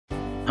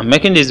I'm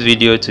making this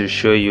video to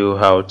show you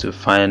how to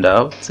find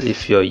out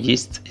if your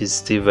yeast is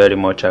still very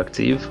much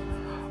active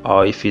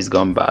or if it's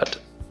gone bad.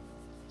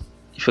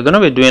 If you're going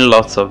to be doing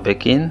lots of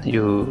baking,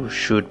 you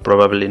should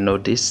probably know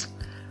this,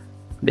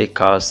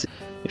 because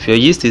if your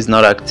yeast is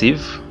not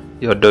active,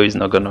 your dough is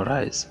not going to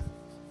rise.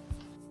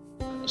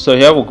 So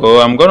here we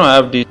go. I'm going to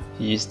have this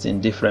yeast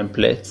in different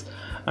plates,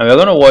 and we're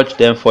going to watch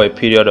them for a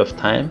period of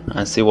time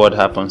and see what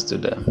happens to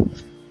them.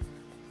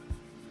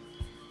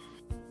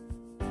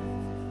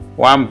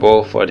 One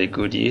bowl for the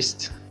good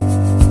yeast.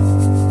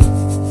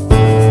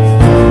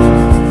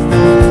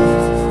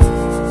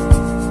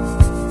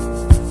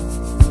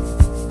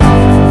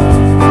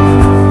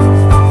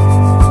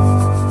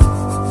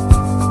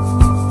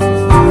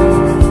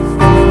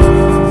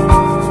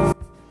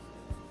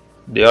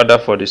 The other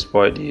for the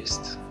spoiled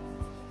yeast.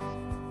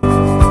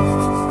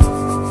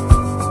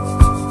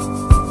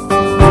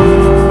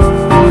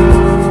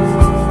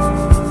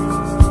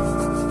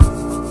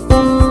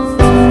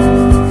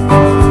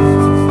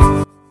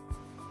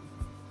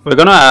 We're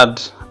gonna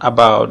add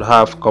about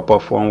half cup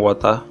of warm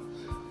water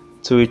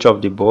to each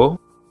of the bowl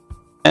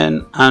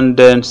and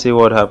then see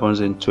what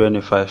happens in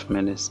 25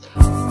 minutes.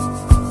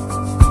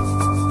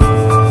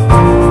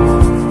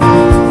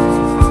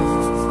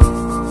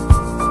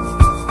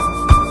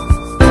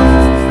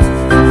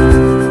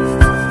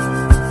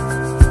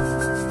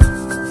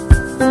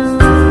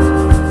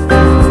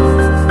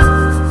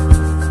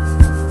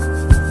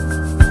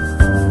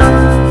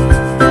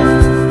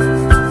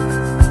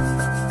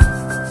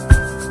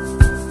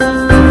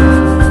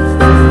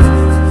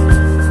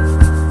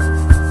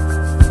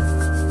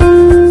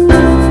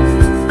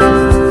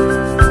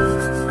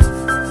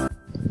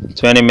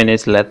 Twenty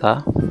minutes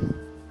later,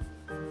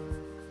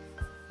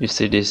 you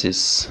see this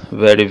is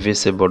very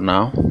visible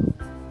now.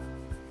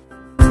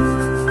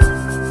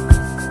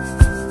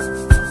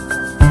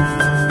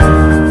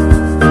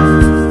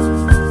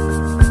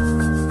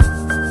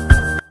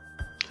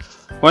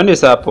 When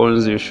this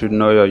happens, you should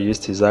know your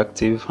yeast is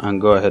active and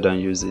go ahead and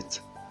use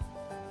it.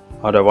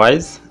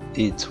 Otherwise,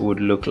 it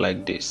would look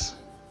like this.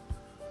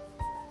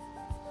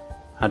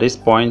 At this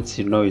point,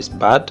 you know it's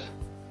bad,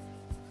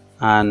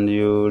 and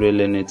you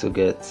really need to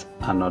get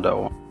another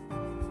one.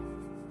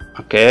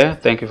 Okay,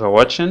 thank you for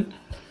watching.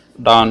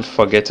 Don't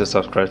forget to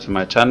subscribe to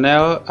my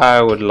channel.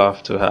 I would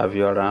love to have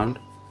you around.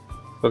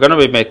 We're gonna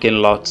be making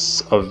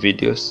lots of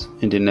videos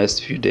in the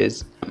next few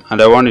days,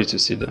 and I want you to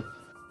see them.